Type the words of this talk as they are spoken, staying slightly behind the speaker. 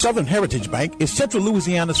Southern Heritage Bank is Central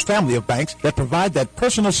Louisiana's family of banks that provide that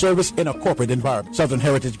personal service in a corporate environment. Southern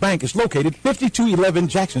Heritage Bank is located 5211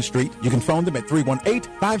 Jackson Street. You can phone them at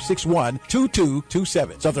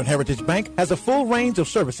 318-561-2227. Southern Heritage Bank has a full range of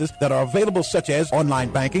services that are available, such as online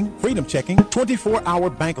banking, freedom checking, 24-hour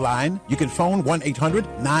bank line. You can phone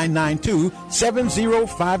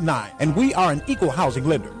 1-800-992-7059. And we are an equal housing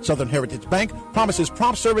lender. Southern Heritage Bank promises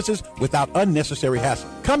prompt services without unnecessary hassle.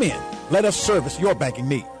 Come in. Let us service your banking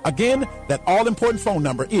need. Again, that all-important phone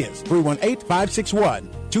number is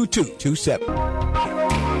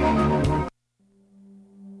 318-561-2227.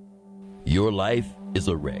 Your life is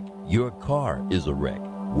a wreck. Your car is a wreck.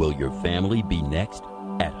 Will your family be next?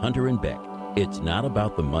 At Hunter & Beck, it's not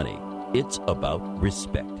about the money. It's about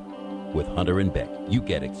respect. With Hunter & Beck, you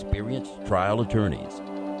get experienced trial attorneys.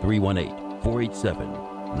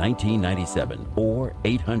 318-487-1997 or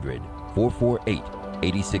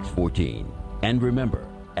 800-448-8614. And remember,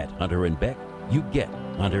 at Hunter & Beck, you get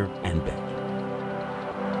Hunter & Beck.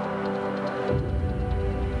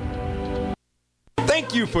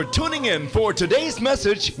 Thank you for tuning in for today's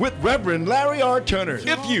message with Reverend Larry R. Turner.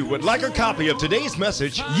 If you would like a copy of today's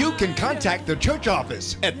message, you can contact the church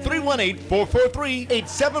office at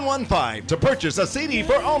 318-443-8715 to purchase a CD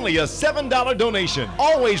for only a $7 donation.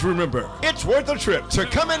 Always remember, it's worth a trip to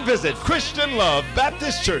come and visit Christian Love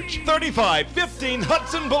Baptist Church, 3515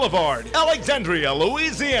 Hudson Boulevard, Alexandria,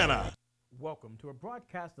 Louisiana. Welcome to a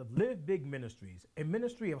broadcast of Live Big Ministries, a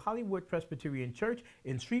ministry of Hollywood Presbyterian Church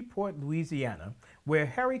in Shreveport, Louisiana, where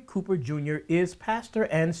Harry Cooper Jr. is pastor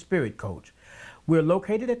and spirit coach. We're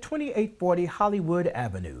located at 2840 Hollywood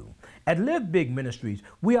Avenue. At Live Big Ministries,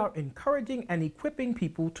 we are encouraging and equipping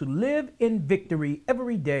people to live in victory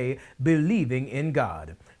every day, believing in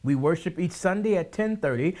God. We worship each Sunday at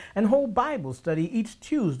 10:30 and hold Bible study each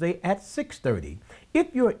Tuesday at 6:30.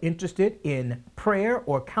 If you're interested in prayer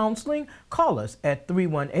or counseling, call us at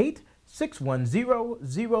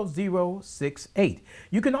 318-610-0068.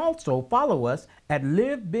 You can also follow us at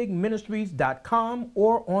livebigministries.com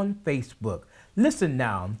or on Facebook. Listen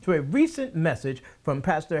now to a recent message from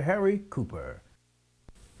Pastor Harry Cooper.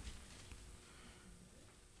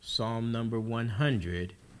 Psalm number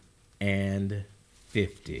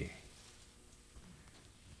 150.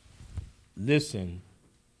 Listen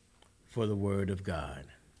for the word of God.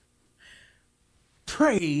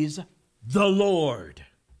 Praise the Lord.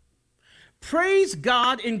 Praise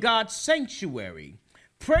God in God's sanctuary.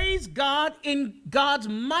 Praise God in God's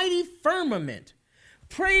mighty firmament.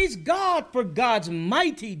 Praise God for God's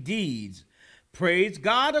mighty deeds. Praise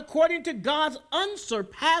God according to God's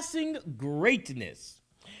unsurpassing greatness.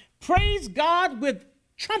 Praise God with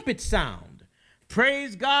trumpet sound.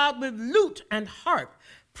 Praise God with lute and harp.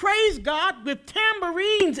 Praise God with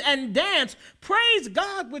tambourines and dance. Praise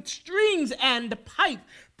God with strings and pipe.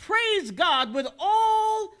 Praise God with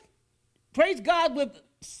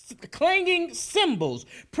clanging cymbals.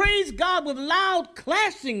 Praise God with loud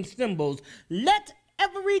clashing cymbals. Let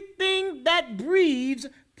everything that breathes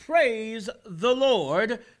praise the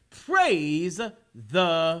Lord. Praise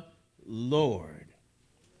the Lord.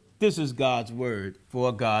 This is God's word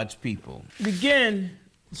for God's people. Begin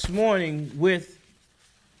this morning with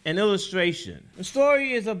an illustration. The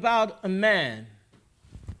story is about a man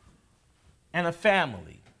and a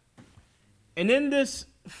family. And in this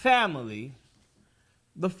family,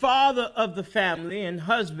 the father of the family and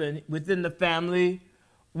husband within the family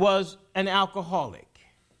was an alcoholic.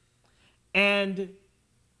 And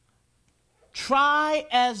try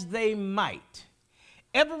as they might,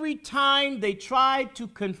 every time they tried to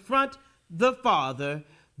confront the father,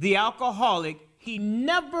 the alcoholic, he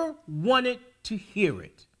never wanted to hear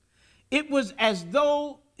it. It was as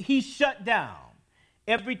though he shut down.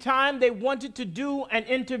 Every time they wanted to do an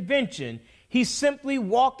intervention, he simply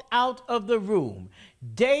walked out of the room.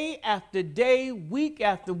 Day after day, week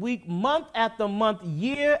after week, month after month,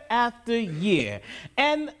 year after year.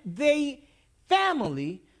 And the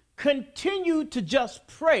family continued to just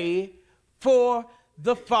pray for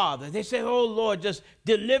the father. They said, oh Lord, just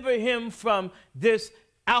deliver him from this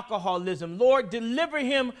alcoholism. Lord, deliver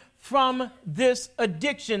him from this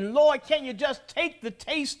addiction. Lord, can you just take the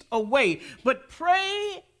taste away? But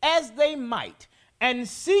pray as they might and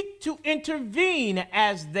seek to intervene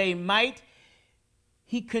as they might,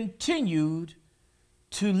 he continued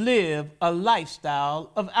to live a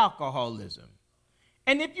lifestyle of alcoholism.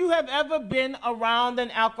 And if you have ever been around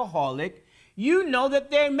an alcoholic, you know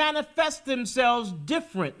that they manifest themselves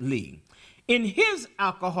differently. In his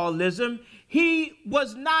alcoholism, he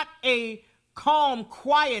was not a calm,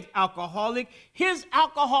 quiet alcoholic, his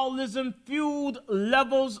alcoholism fueled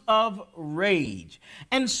levels of rage.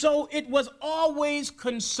 And so it was always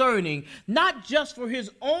concerning, not just for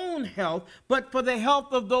his own health, but for the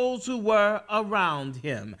health of those who were around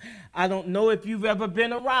him. I don't know if you've ever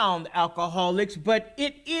been around alcoholics, but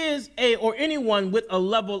it is or anyone with a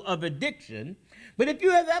level of addiction. But if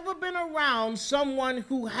you have ever been around someone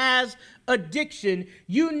who has addiction,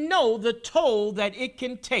 you know the toll that it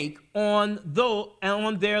can take on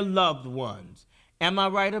their loved ones. Am I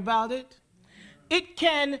right about it?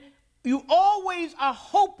 You always are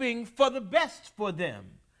hoping for the best for them,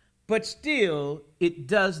 but still it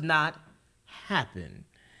does not happen.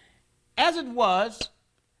 As it was,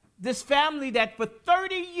 this family that for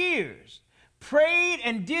 30 years prayed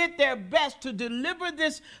and did their best to deliver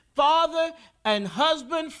this father and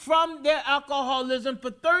husband from their alcoholism.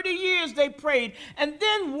 For 30 years they prayed. And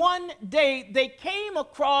then one day they came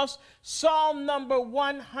across Psalm number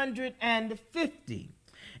 150.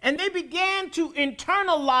 And they began to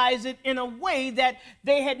internalize it in a way that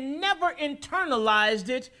they had never internalized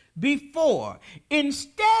it before.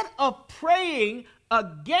 Instead of praying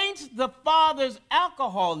against the father's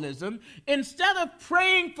alcoholism, instead of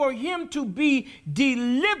praying for him to be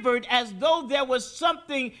delivered as though there was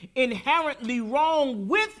something inherently wrong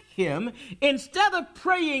with him, instead of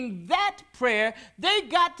praying that prayer, they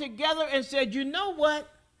got together and said, you know what?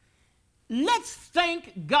 Let's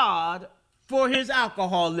thank God for his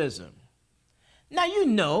alcoholism. Now, you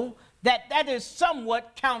know that is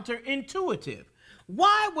somewhat counterintuitive.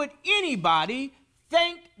 Why would anybody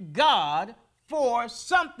thank God for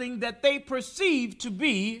something that they perceive to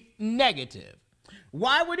be negative?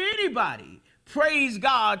 Why would anybody praise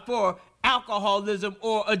God for alcoholism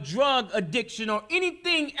or a drug addiction or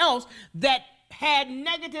anything else that had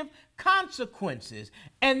negative consequences?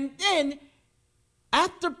 And then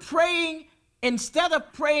after praying, instead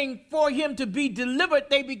of praying for him to be delivered,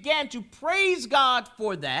 they began to praise God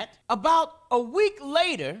for that. About a week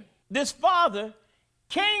later, this father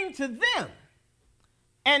came to them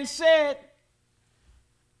and said,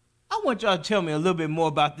 I want y'all to tell me a little bit more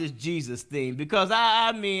about this Jesus thing, because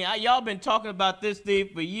y'all been talking about this thing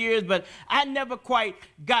for years, but I never quite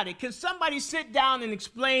got it. Can somebody sit down and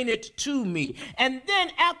explain it to me? And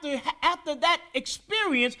then after that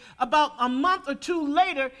experience, about a month or two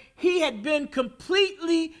later, he had been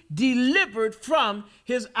completely delivered from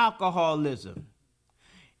his alcoholism.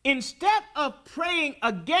 Instead of praying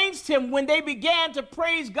against him, when they began to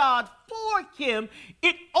praise God for him,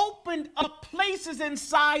 it opened up places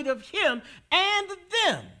inside of him and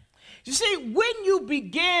them. You see, when you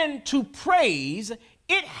begin to praise,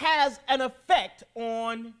 it has an effect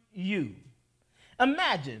on you.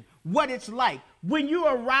 Imagine what it's like when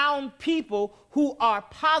you're around people who are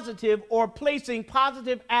positive or placing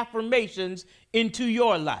positive affirmations into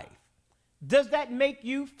your life. Does that make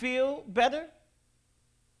you feel better?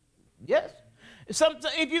 Yes.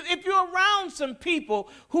 If you're around some people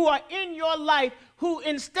who are in your life who,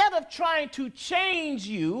 instead of trying to change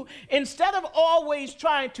you, instead of always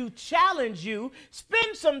trying to challenge you,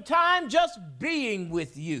 spend some time just being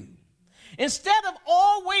with you. Instead of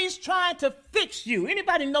always trying to fix you.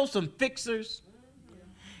 Anybody know some fixers?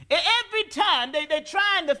 Every time they're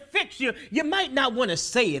trying to fix you, you might not want to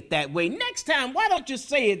say it that way. Next time, why don't you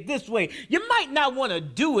say it this way? You might not want to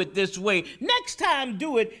do it this way. Next time,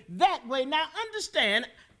 do it that way. Now, understand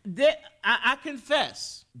that I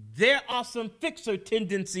confess, there are some fixer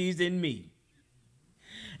tendencies in me.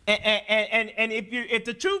 And if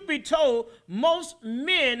the truth be told, most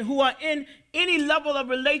men who are in any level of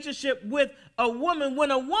relationship with a woman,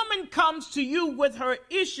 when a woman comes to you with her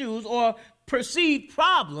issues or perceived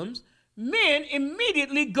problems, men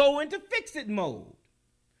immediately go into fix-it mode.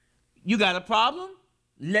 You got a problem?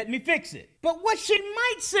 Let me fix it. But what she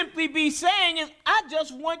might simply be saying is, I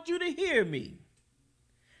just want you to hear me.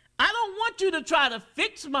 I don't want you to try to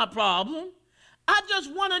fix my problem. I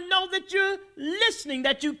just want to know that you're listening,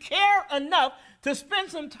 that you care enough to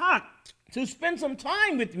spend some time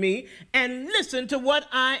with me and listen to what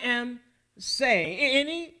I am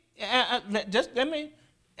saying.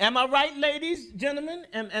 Am I right, ladies, gentlemen?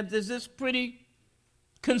 Is this pretty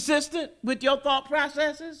consistent with your thought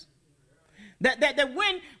processes? That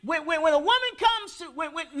when a woman comes to,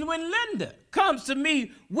 when Linda comes to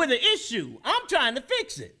me with an issue, I'm trying to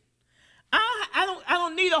fix it. I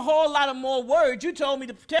don't need a whole lot of more words. You told me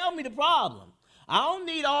to tell me the problem. I don't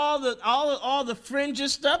need all the fringy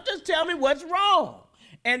stuff. Just tell me what's wrong,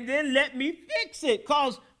 and then let me fix it.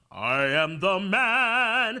 Cause I am the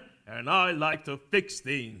man, and I like to fix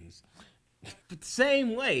things. But the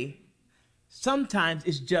same way, sometimes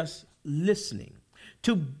it's just listening.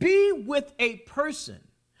 To be with a person,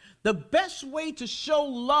 the best way to show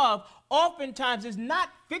love oftentimes is not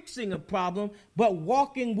fixing a problem, but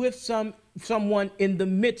walking with someone in the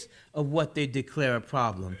midst of what they declare a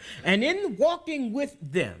problem. And in walking with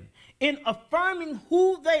them, in affirming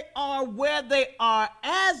who they are, where they are,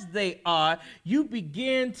 as they are, you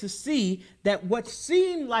begin to see that what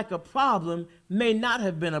seemed like a problem may not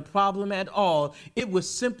have been a problem at all. It was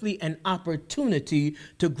simply an opportunity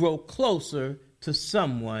to grow closer to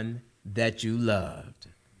someone that you loved.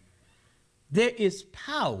 There is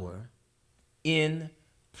power in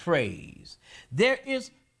praise. There is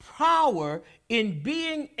power in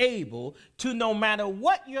being able to, no matter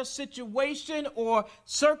what your situation or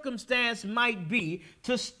circumstance might be,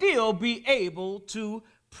 to still be able to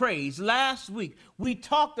praise. Last week, we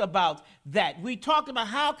talked about that. We talked about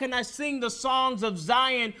how can I sing the songs of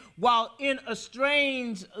Zion while in a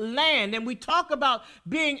strange land. And we talk about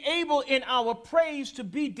being able in our praise to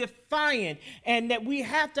be defiant, and that we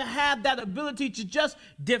have to have that ability to just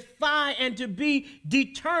defy and to be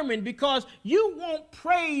determined, because you won't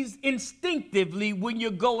praise instinctively when you're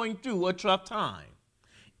going through a tough time.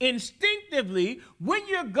 Instinctively, when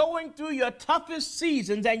you're going through your toughest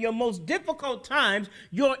seasons and your most difficult times,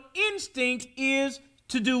 your instinct is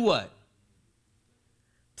to do what?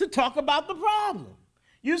 To talk about the problem.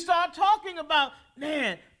 You start talking about,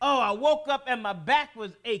 man, I woke up and my back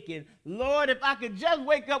was aching. Lord, if I could just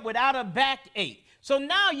wake up without a backache. So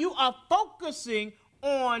now you are focusing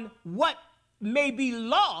on what may be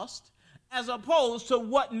lost as opposed to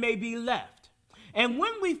what may be left. And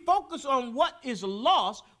when we focus on what is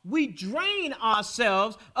lost, we drain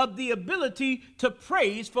ourselves of the ability to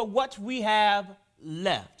praise for what we have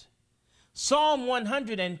left. Psalm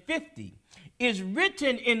 150 is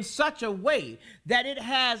written in such a way that it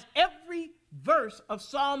has every verse of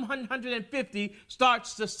Psalm 150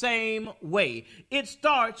 starts the same way. It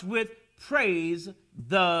starts with praise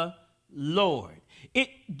the Lord. It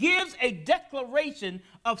gives a declaration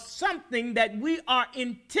of something that we are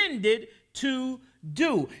intended to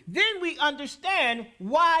do. Then we understand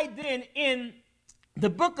why then in the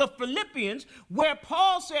book of Philippians, where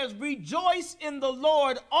Paul says, rejoice in the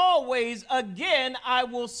Lord always, again I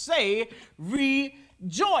will say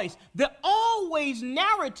rejoice. The always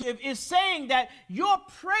narrative is saying that your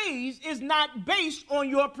praise is not based on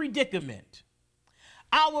your predicament.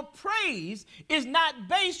 Our praise is not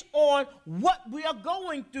based on what we are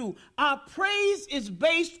going through. Our praise is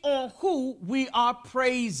based on who we are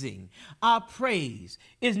praising. Our praise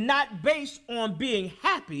is not based on being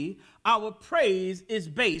happy. Our praise is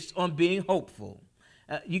based on being hopeful.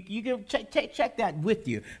 You can check that with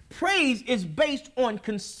you. Praise is based on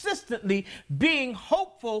consistently being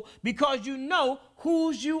hopeful because you know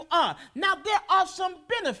whose you are. Now, there are some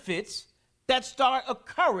benefits that start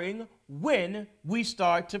occurring when we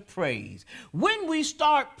start to praise. When we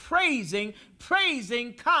start praising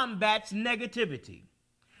combats negativity.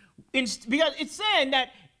 Because it's saying that,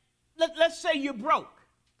 let's say you're broke,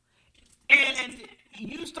 and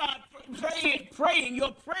you start praying,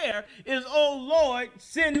 your prayer is, oh Lord,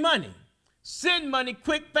 send money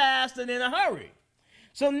quick, fast, and in a hurry.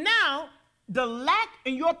 So now the lack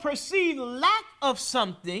and your perceived lack of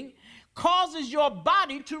something causes your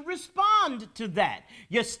body to respond to that.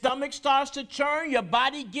 Your stomach starts to churn, your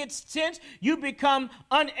body gets tense, you become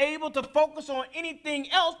unable to focus on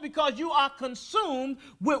anything else because you are consumed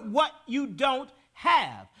with what you don't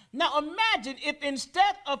have. Now imagine if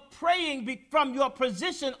instead of praying from your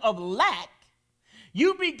position of lack,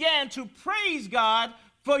 you began to praise God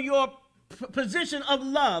for your position of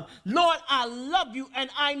love. Lord, I love you, and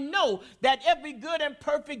I know that every good and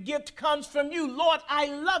perfect gift comes from you. Lord, I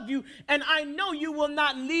love you, and I know you will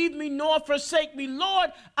not leave me nor forsake me.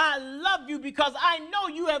 Lord, I love you because I know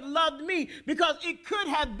you have loved me, because it could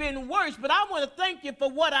have been worse, but I want to thank you for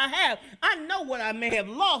what I have. I know what I may have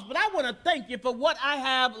lost, but I want to thank you for what I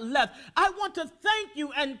have left. I want to thank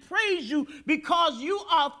you and praise you because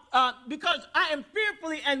because I am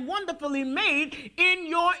fearfully and wonderfully made in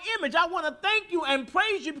your image. I want to thank you and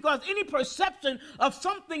praise you because any perception of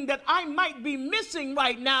something that I might be missing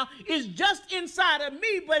right now is just inside of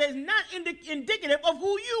me, but it's not indicative of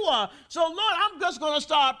who you are. So, Lord, I'm just going to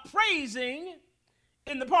start praising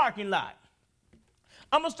in the parking lot.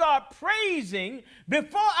 I'm going to start praising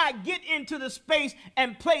before I get into the space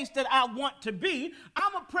and place that I want to be.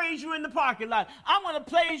 I'm going to praise you in the parking lot. I'm going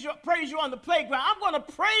to praise you on the playground. I'm going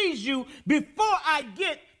to praise you before I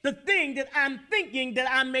get the thing that I'm thinking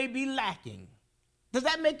that I may be lacking. Does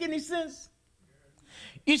that make any sense?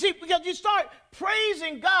 You see, because you start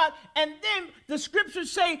praising God, and then the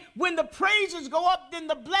scriptures say when the praises go up, then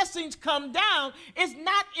the blessings come down.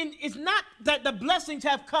 It's not that the blessings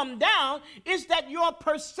have come down, it's that your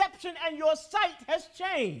perception and your sight has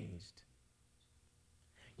changed.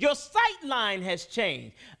 Your sight line has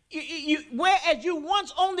changed. Whereas you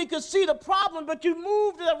once only could see the problem, but you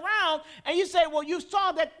moved it around and you say, well, you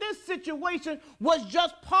saw that this situation was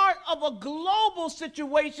just part of a global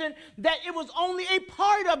situation, that it was only a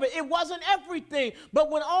part of it. It wasn't everything.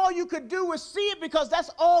 But when all you could do was see it because that's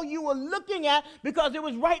all you were looking at, because it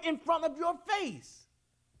was right in front of your face.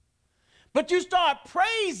 But you start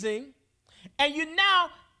praising and you now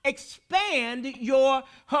expand your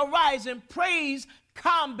horizon. Praise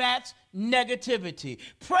combats negativity.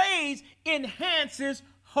 Praise enhances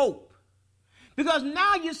hope. Because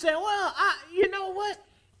now you say, well, you know what?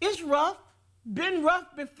 It's rough. Been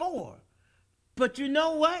rough before. But you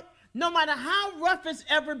know what? No matter how rough it's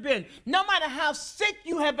ever been, no matter how sick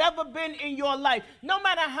you have ever been in your life, no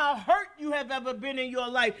matter how hurt you have ever been in your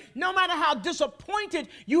life, no matter how disappointed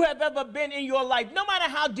you have ever been in your life, no matter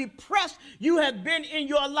how depressed you have been in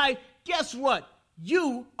your life, guess what?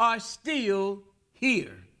 You are still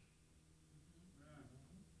here.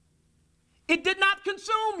 It did not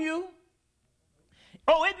consume you.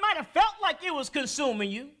 Oh, it might have felt like it was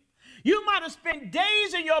consuming you. You might have spent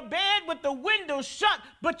days in your bed with the window shut,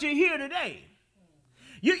 but you're here today.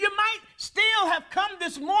 You might still have come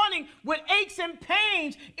this morning with aches and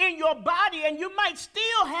pains in your body, and you might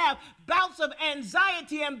still have bouts of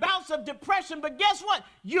anxiety and bouts of depression, but guess what?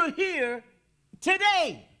 You're here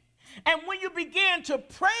today. And when you begin to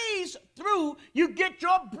praise through, you get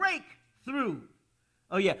your breakthrough.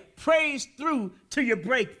 Oh yeah, praise through to your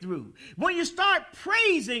breakthrough. When you start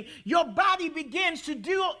praising, your body begins to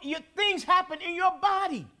do, things happen in your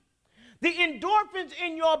body. The endorphins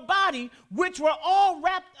in your body, which were all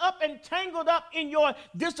wrapped up and tangled up in your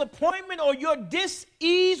disappointment or your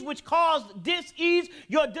dis-ease, which caused dis-ease.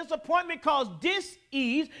 Your disappointment caused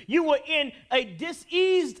dis-ease. You were in a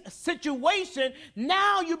diseased situation.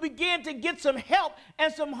 Now you begin to get some help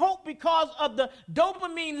and some hope because of the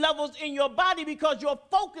dopamine levels in your body, because your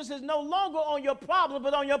focus is no longer on your problem,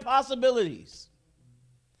 but on your possibilities.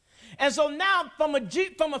 And so now from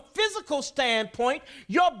a physical standpoint,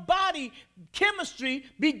 your body chemistry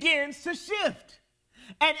begins to shift.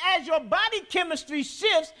 And as your body chemistry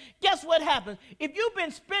shifts, guess what happens? If you've been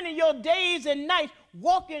spending your days and nights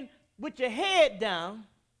walking with your head down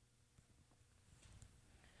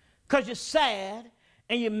because you're sad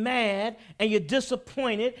and you're mad and you're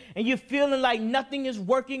disappointed and you're feeling like nothing is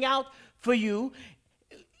working out for you,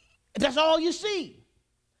 that's all you see.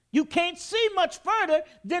 You can't see much further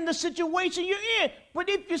than the situation you're in. But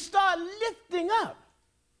if you start lifting up,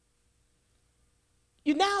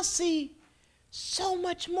 you now see so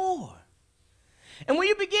much more. And when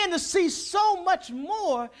you begin to see so much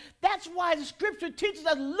more, that's why the scripture teaches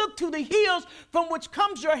us, look to the hills from which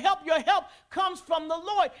comes your help. Your help comes from the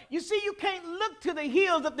Lord. You see, you can't look to the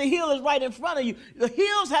hills if the hill is right in front of you. The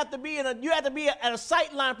hills have to be you have to be at a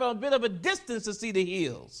sight line from a bit of a distance to see the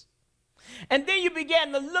hills. And then you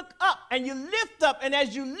begin to look up and you lift up. And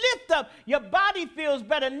as you lift up, your body feels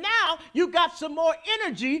better. Now you got some more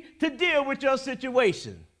energy to deal with your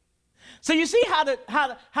situation. So you see how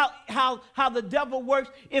the devil works?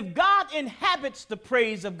 If God inhabits the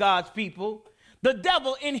praise of God's people, the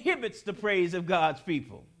devil inhibits the praise of God's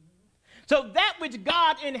people. So that which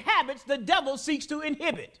God inhabits, the devil seeks to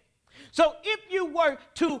inhibit. So if you were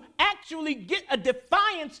to actually get a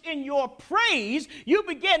defiance in your praise, you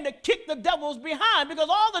begin to kick the devil's behind, because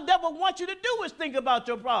all the devil wants you to do is think about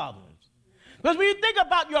your problems. Because when you think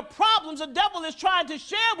about your problems, the devil is trying to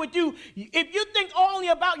share with you. If you think only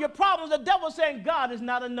about your problems, the devil is saying God is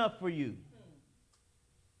not enough for you.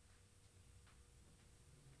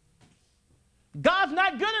 God's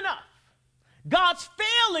not good enough. God's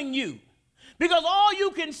failing you. Because all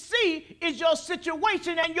you can see is your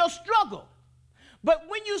situation and your struggle. But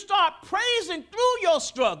when you start praising through your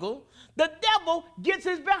struggle, the devil gets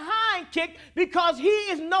his behind kicked, because he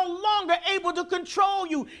is no longer able to control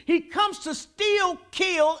you. He comes to steal,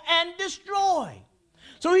 kill, and destroy.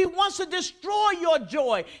 So he wants to destroy your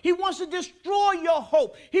joy. He wants to destroy your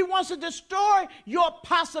hope. He wants to destroy your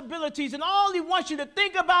possibilities. And all he wants you to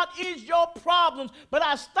think about is your problems. But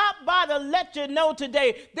I stopped by to let you know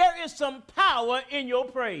today, there is some power in your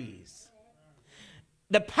praise.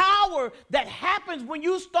 The power that happens when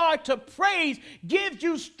you start to praise gives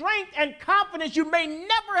you strength and confidence you may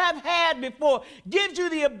never have had before. Gives you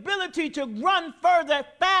the ability to run further,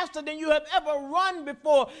 faster than you have ever run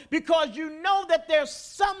before, because you know that there's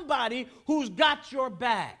somebody who's got your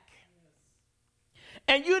back.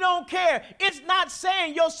 and you don't care. It's not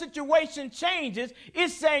saying your situation changes.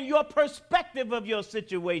 It's saying your perspective of your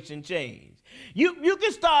situation changes. You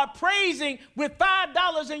can start praising with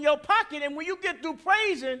 $5 in your pocket, and when you get through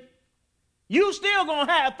praising, you still going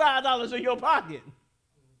to have $5 in your pocket.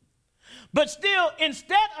 But still,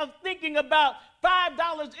 instead of thinking about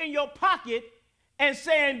 $5 in your pocket and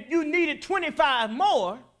saying you needed 25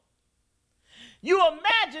 more, you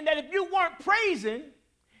imagine that if you weren't praising,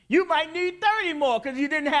 you might need 30 more because you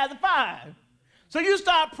didn't have the 5. So you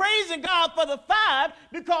start praising God for the 5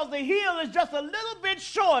 because the hill is just a little bit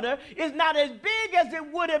shorter. It's not as big as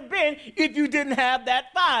it would have been if you didn't have that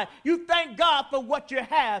 5. You thank God for what you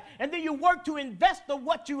have, and then you work to invest in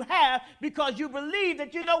what you have because you believe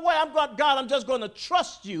that, you know what, God, I'm just going to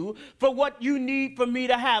trust you for what you need for me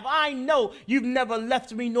to have. I know you've never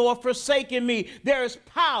left me nor forsaken me. There is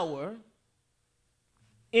power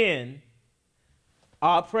in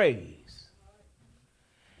our praise.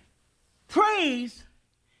 Praise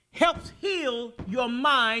helps heal your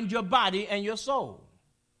mind, your body, and your soul.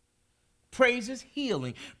 Praise is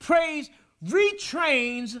healing. Praise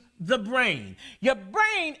retrains the brain. Your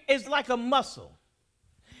brain is like a muscle.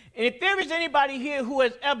 And if there is anybody here who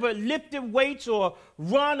has ever lifted weights or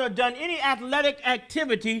run or done any athletic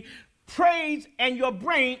activity, praise and your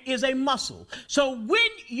brain is a muscle. So when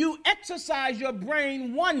you exercise your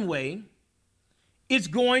brain one way, it's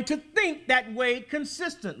going to think that way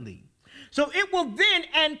consistently. So it will then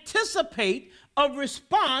anticipate a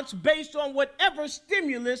response based on whatever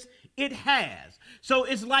stimulus it has. So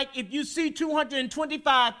it's like if you see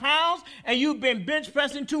 225 pounds and you've been bench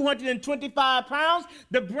pressing 225 pounds,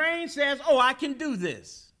 the brain says, oh, I can do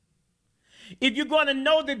this. If you're going to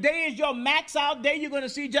know the day is your max out day, you're going to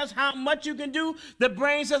see just how much you can do. The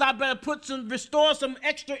brain says, I better restore some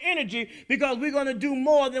extra energy because we're going to do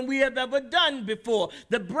more than we have ever done before.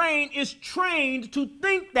 The brain is trained to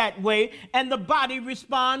think that way, and the body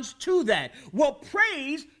responds to that. Well,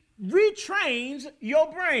 praise retrains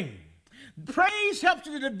your brain. Praise helps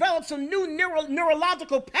you to develop some new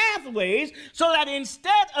neurological pathways so that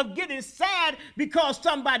instead of getting sad because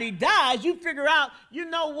somebody dies, you figure out, you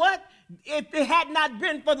know what? If it had not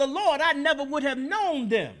been for the Lord, I never would have known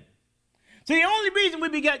them. So the only reason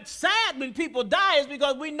we get sad when people die is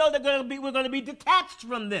because we know we're going to be detached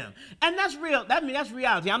from them. And that's real. That's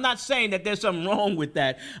reality. I'm not saying that there's something wrong with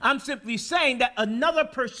that. I'm simply saying that another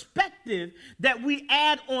perspective that we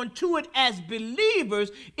add on to it as believers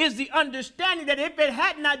is the understanding that if it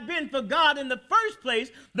had not been for God in the first place,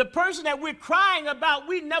 the person that we're crying about,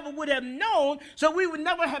 we never would have known, so we would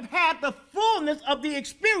never have had the fullness of the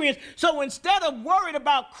experience. So instead of worried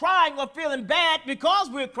about crying or feeling bad because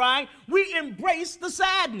we're crying, we embrace the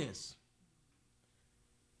sadness.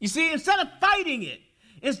 You see, instead of fighting it,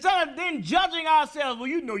 instead of then judging ourselves, well,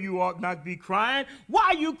 you know you ought not be crying. Why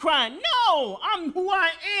are you crying? No, I'm who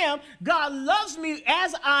I am. God loves me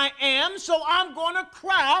as I am, so I'm going to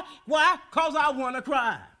cry. Why? Because I want to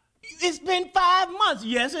cry. It's been 5 months.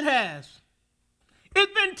 Yes, it has.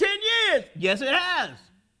 It's been 10 years. Yes, it has.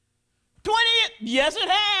 20 years. Yes, it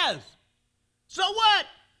has. So what?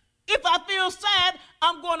 If I feel sad,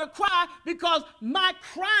 I'm going to cry because my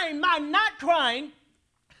not crying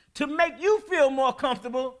to make you feel more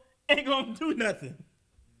comfortable ain't going to do nothing.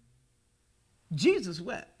 Jesus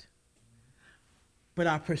wept. But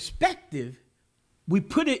our perspective, we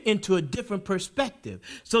put it into a different perspective.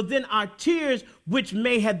 So then our tears, which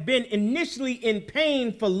may have been initially in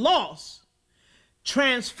pain for loss,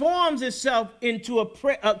 transforms itself into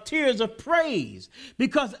tears of praise.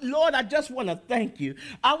 Because, Lord, I just want to thank you.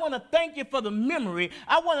 I want to thank you for the memory.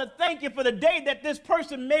 I want to thank you for the day that this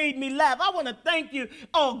person made me laugh. I want to thank you.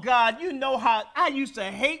 Oh, God, you know how I used to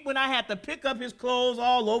hate when I had to pick up his clothes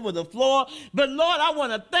all over the floor. But, Lord, I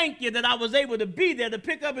want to thank you that I was able to be there to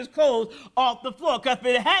pick up his clothes off the floor. Because if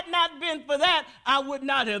it had not been for that, I would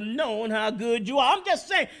not have known how good you are. I'm just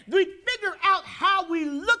saying, we figure out how we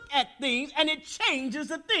look at things, and it changes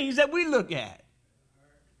the things that we look at.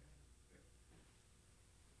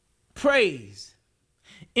 Praise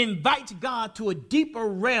invites God to a deeper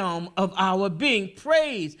realm of our being.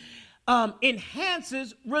 Praise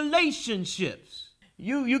enhances relationships.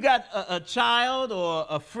 You got a child or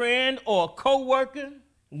a friend or a coworker,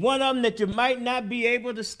 one of them that you might not be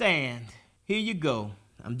able to stand. Here you go.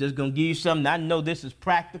 I'm just going to give you something. I know this is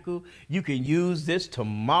practical. You can use this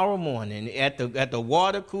tomorrow morning at the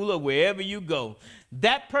water cooler, wherever you go.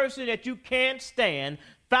 That person that you can't stand,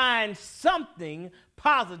 find something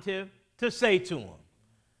positive to say to them,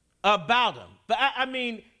 about them. But I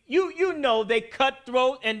mean, you know they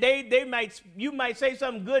cutthroat, and you might say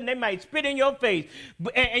something good and they might spit in your face.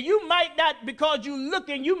 And you might not, because you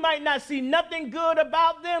looking, you might not see nothing good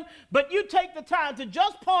about them, but you take the time to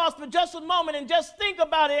just pause for just a moment and just think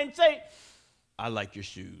about it and say, I like your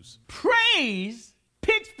shoes. Praise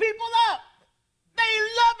picks people up. They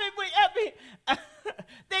love it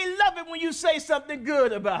they love it when you say something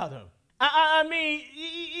good about them. I mean,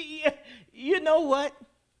 you know what?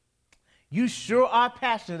 You sure are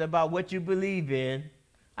passionate about what you believe in.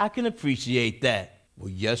 I can appreciate that. Well,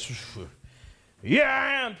 yes, yeah,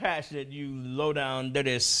 I am passionate, you low down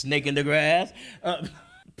dirty snake in the grass.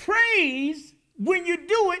 Praise, when you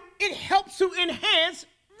do it, it helps to enhance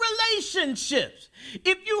relationships.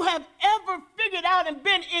 If you have ever figured out and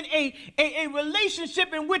been in a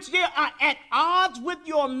relationship in which they are at odds with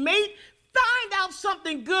your mate, find out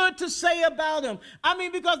something good to say about them. I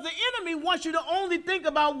mean, because the enemy wants you to only think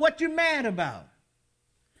about what you're mad about,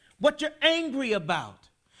 what you're angry about.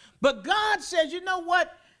 But God says, you know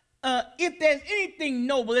what? If there's anything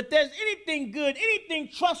noble, if there's anything good, anything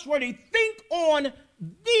trustworthy, think on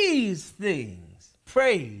these things.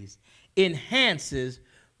 Praise enhances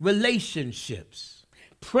relationships.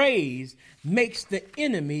 Praise makes the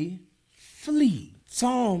enemy flee.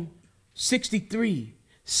 Psalm 63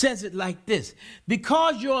 says it like this: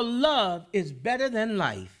 because your love is better than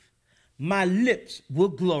life, my lips will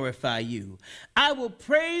glorify you. I will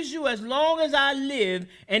praise you as long as I live,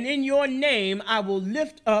 and in your name I will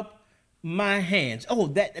lift up my hands.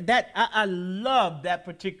 Oh, I love that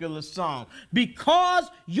particular song. Because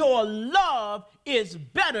your love is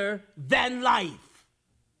better than life.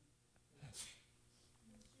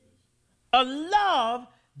 A love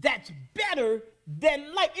that's better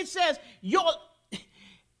than life. It says,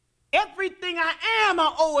 everything I am,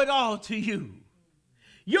 I owe it all to you.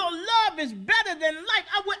 Your love is better than life.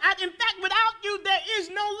 In fact, without you, there is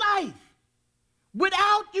no life.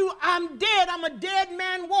 Without you, I'm dead. I'm a dead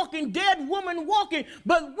man walking, dead woman walking.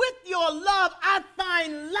 But with your love, I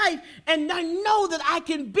find life, and I know that I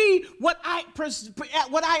can be what I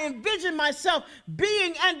envision myself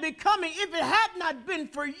being and becoming. If it had not been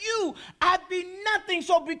for you, I'd be nothing.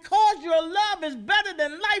 So because your love is better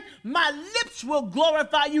than life, my lips will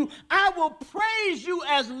glorify you. I will praise you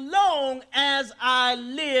as long as I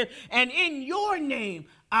live, and in your name,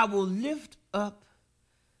 I will lift up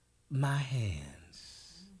my hands.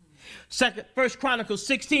 First Chronicles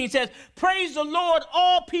 16 says, praise the Lord,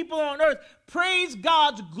 all people on earth. Praise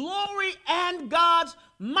God's glory and God's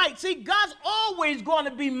might. See, God's always going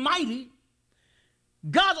to be mighty.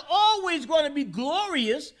 God's always going to be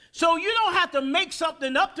glorious, so you don't have to make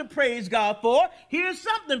something up to praise God for. Here's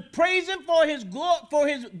something: praise Him for His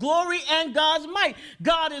glory and God's might.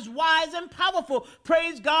 God is wise and powerful.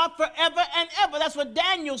 Praise God forever and ever. That's what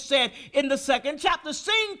Daniel said in the 2nd chapter.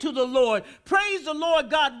 Sing to the Lord. Praise the Lord.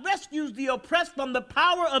 God rescues the oppressed from the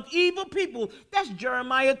power of evil people. That's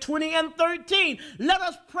Jeremiah 20:13. Let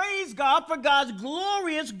us praise God for God's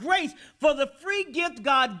glorious grace, for the free gift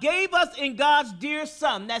God gave us in God's dear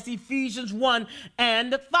Son. That's Ephesians 1:5.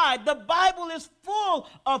 The Bible is full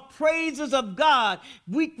of praises of God.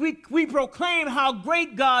 We proclaim how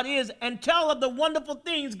great God is and tell of the wonderful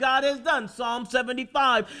things God has done. Psalm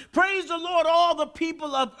 75. Praise the Lord, all the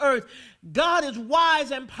people of earth. God is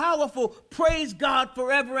wise and powerful. Praise God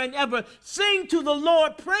forever and ever. Sing to the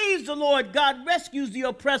Lord. Praise the Lord. God rescues the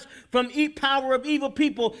oppressed from the power of evil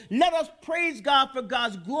people. Let us praise God for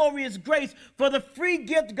God's glorious grace, for the free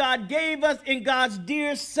gift God gave us in God's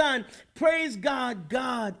dear Son. Praise God.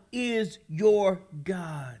 God is your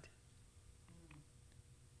God.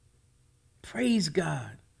 Praise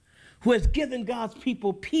God, who has given God's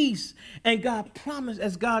people peace, and God promised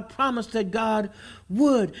that God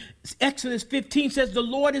would. Exodus 15 says, the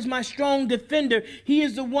Lord is my strong defender. He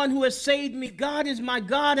is the one who has saved me. God is my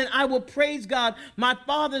God, and I will praise God, my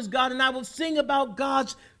Father's God, and I will sing about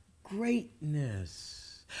God's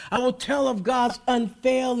greatness. I will tell of God's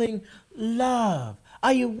unfailing love.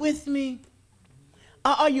 Are you with me?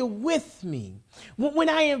 Are you with me? When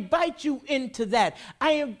I invite you into that,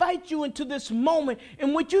 I invite you into this moment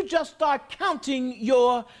in which you just start counting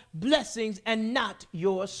your blessings and not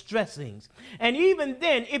your stressings. And even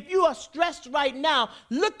then, if you are stressed right now,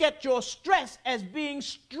 look at your stress as being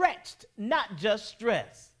stretched, not just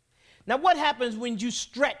stress. Now, what happens when you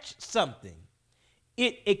stretch something?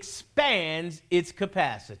 It expands its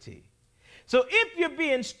capacity. So if you're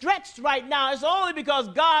being stretched right now, it's only because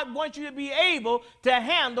God wants you to be able to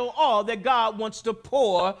handle all that God wants to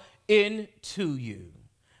pour into you.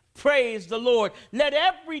 Praise the Lord. Let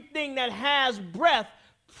everything that has breath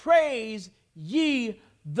praise ye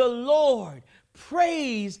the Lord.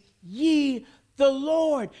 Praise ye the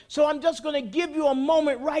Lord. So I'm just going to give you a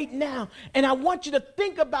moment right now, and I want you to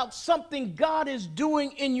think about something God is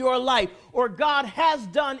doing in your life or God has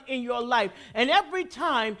done in your life. And every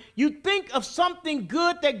time you think of something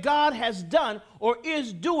good that God has done or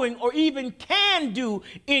is doing or even can do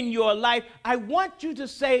in your life, I want you to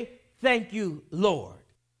say, thank you, Lord.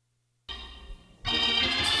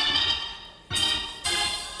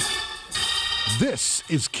 This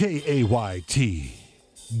is KAYT,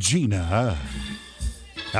 Gina.